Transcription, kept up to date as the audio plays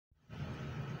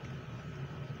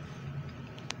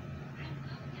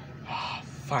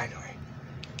finally,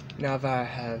 now that I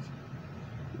have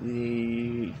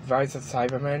the Rise of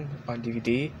Cybermen on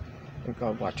DVD, I'm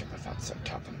gonna watch it without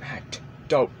subtitles.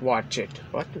 Don't watch it.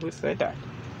 What? Who said that?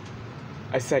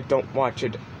 I said don't watch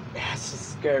it. It's so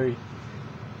scary.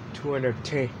 To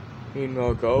entertain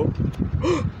logo.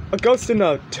 A ghost in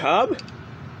a tub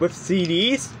with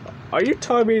CDs? Are you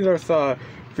telling me there's a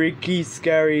freaky,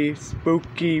 scary,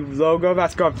 spooky logo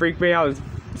that's gonna freak me out and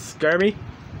scare me?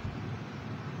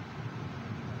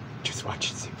 Just watch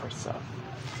and see for yourself.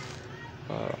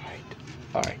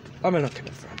 Alright. I'm gonna look in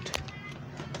the front.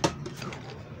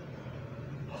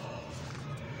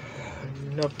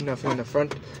 Nothing in the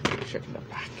front. Check in the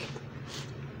back.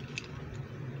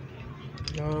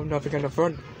 No, nothing in the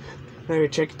front. Let me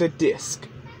check the disc.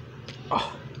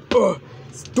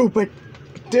 Stupid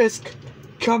disc!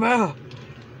 Come out!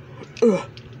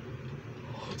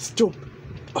 Stupid!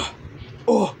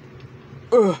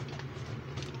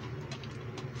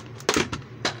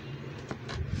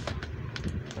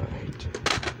 Alright.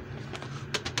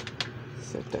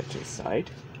 Set that to the side.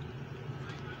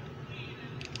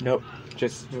 Nope,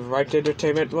 just the Right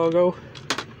Entertainment logo.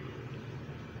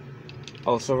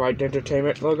 Also Right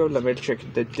Entertainment logo. Let me check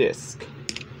the disc.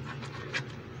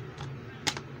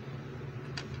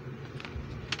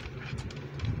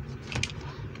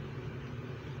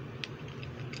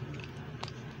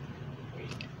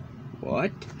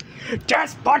 What?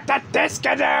 Just put the disc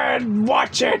in there and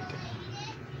watch it!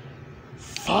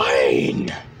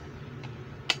 Fine!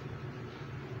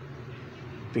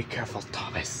 Be careful,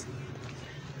 Thomas.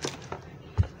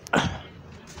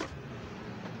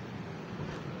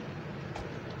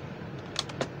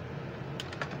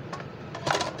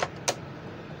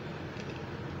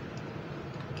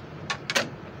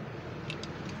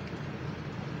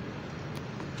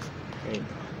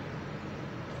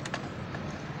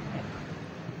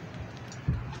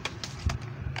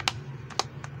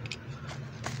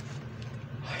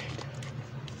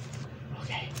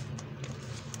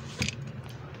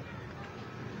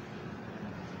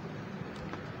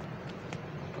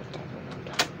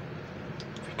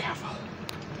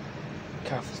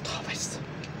 Careful, Thomas.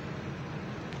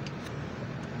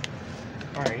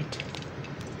 Alright.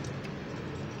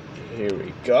 Here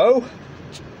we go.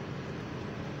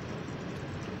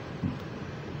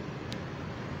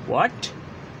 What?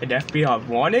 An FBI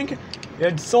warning?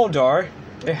 In Soldar,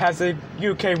 it has a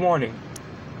UK warning.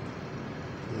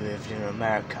 We live in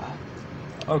America.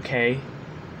 Okay.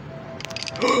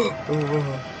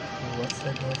 What's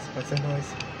that noise? What's that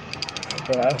noise?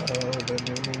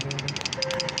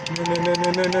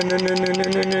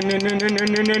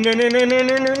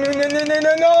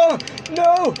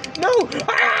 No!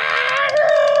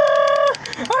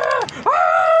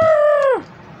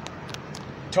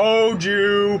 Told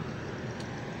you!